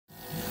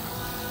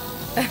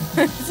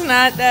It's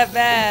not that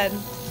bad.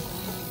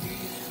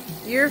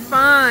 You're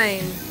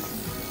fine.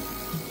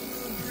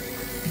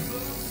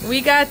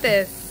 We got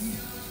this.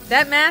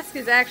 That mask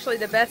is actually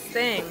the best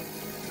thing.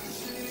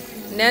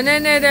 No, no,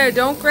 no, no.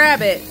 Don't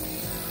grab it.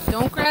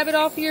 Don't grab it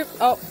off your...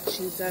 Oh,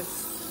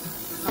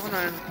 Jesus. Hold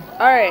on.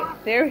 Alright,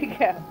 there we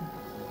go.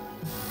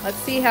 Let's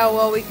see how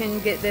well we can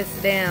get this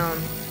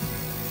down.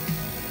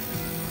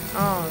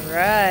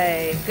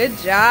 Alright. Good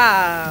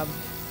job.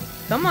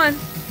 Come on.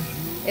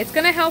 It's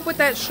going to help with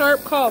that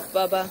sharp cough,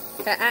 Bubba.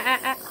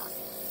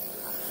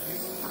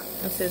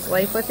 This is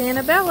Life with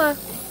Annabella.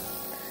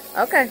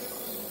 Okay.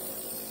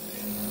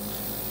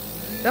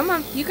 Come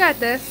on. You got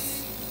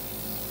this.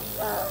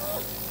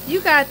 You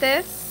got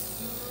this.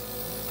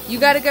 You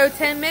got to go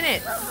 10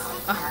 minutes.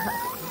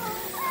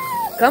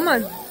 Come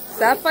on.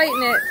 Stop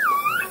fighting it.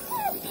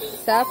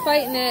 Stop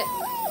fighting it.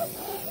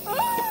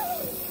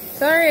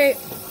 Sorry.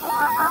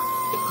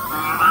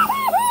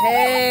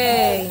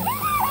 Hey.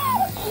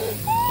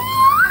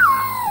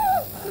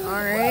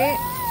 Alright.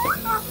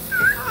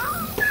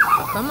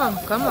 Come on,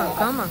 come on,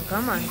 come on,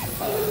 come on.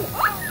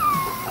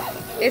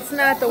 It's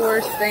not the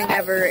worst thing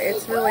ever.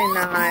 It's really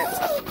not.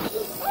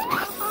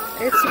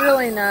 It's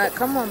really not.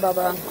 Come on,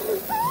 Bubba.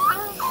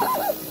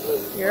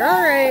 You're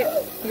alright.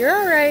 You're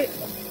alright.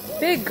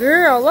 Big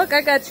girl. Look,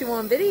 I got you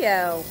on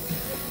video.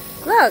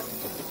 Look.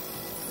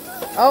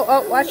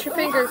 Oh, watch your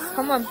fingers.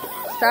 Come on.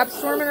 Stop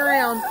swarming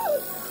around.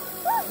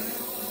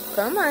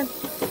 Come on.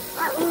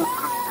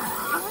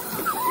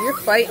 You're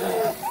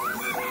fighting.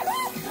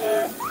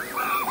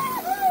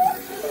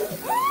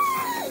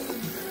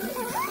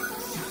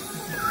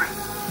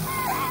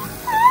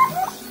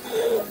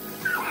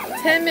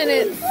 "10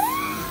 minutes.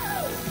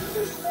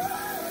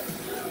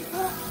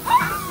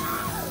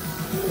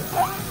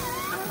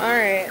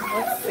 Alright,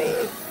 let's see.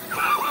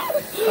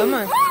 Come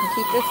on,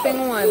 keep this thing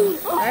on.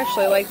 I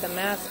actually like the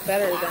mask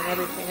better than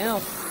everything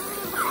else,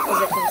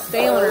 because it can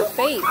stay on her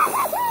face.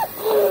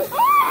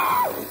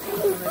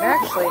 And it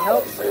actually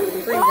helps her.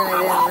 Breathing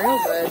it in real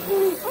good.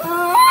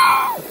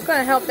 It's going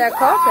to help that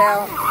cough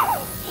out.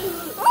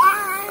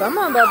 Come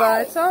on,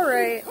 Bubba, it's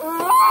alright.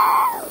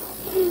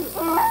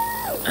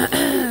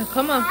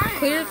 Come on,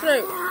 clear your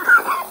throat.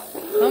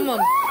 Come on.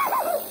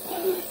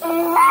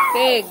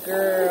 Big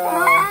girl.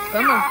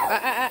 Come on.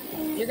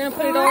 You're going to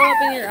put it all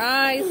up in your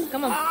eyes.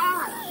 Come on.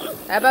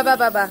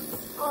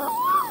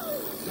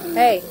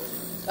 Hey.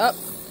 Up.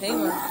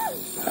 Hang on.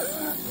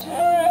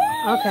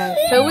 Okay,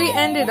 so we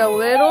ended a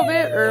little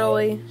bit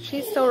early.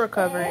 She's still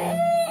recovering.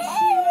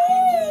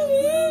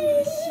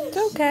 It's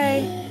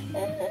okay.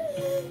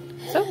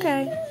 It's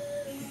okay.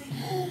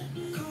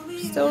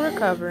 Still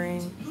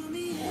recovering.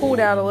 Pulled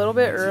out a little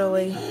bit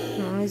early.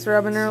 He's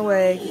rubbing her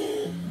leg.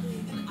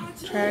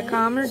 Try to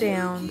calm her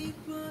down.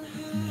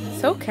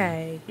 It's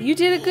okay. You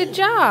did a good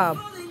job.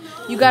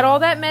 You got all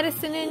that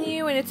medicine in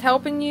you and it's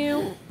helping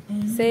you.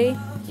 See?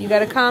 You got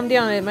to calm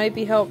down. It might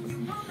be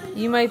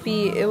You might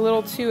be a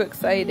little too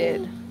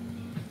excited.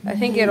 I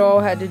think it all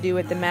had to do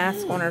with the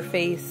mask on her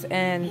face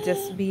and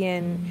just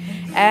being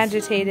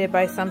agitated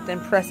by something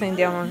pressing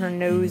down on her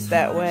nose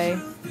that way.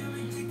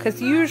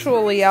 Because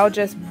usually I'll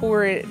just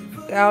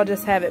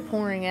have it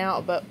pouring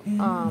out, but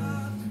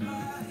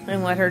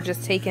and let her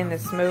just take in the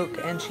smoke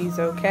and she's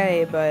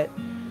okay, but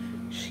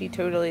she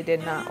totally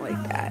did not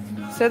like that.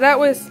 So that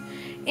was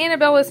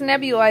Annabellas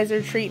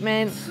nebulizer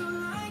treatment.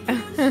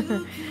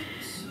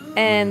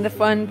 And the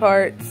fun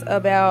parts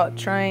about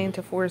trying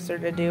to force her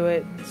to do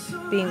it.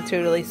 Being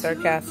totally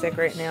sarcastic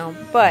right now.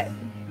 But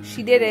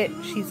she did it.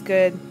 She's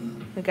good.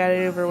 We got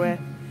it over with.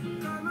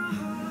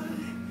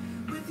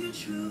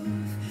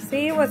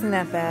 See, it wasn't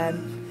that bad.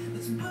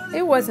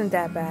 It wasn't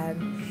that bad.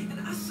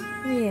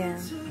 Yeah.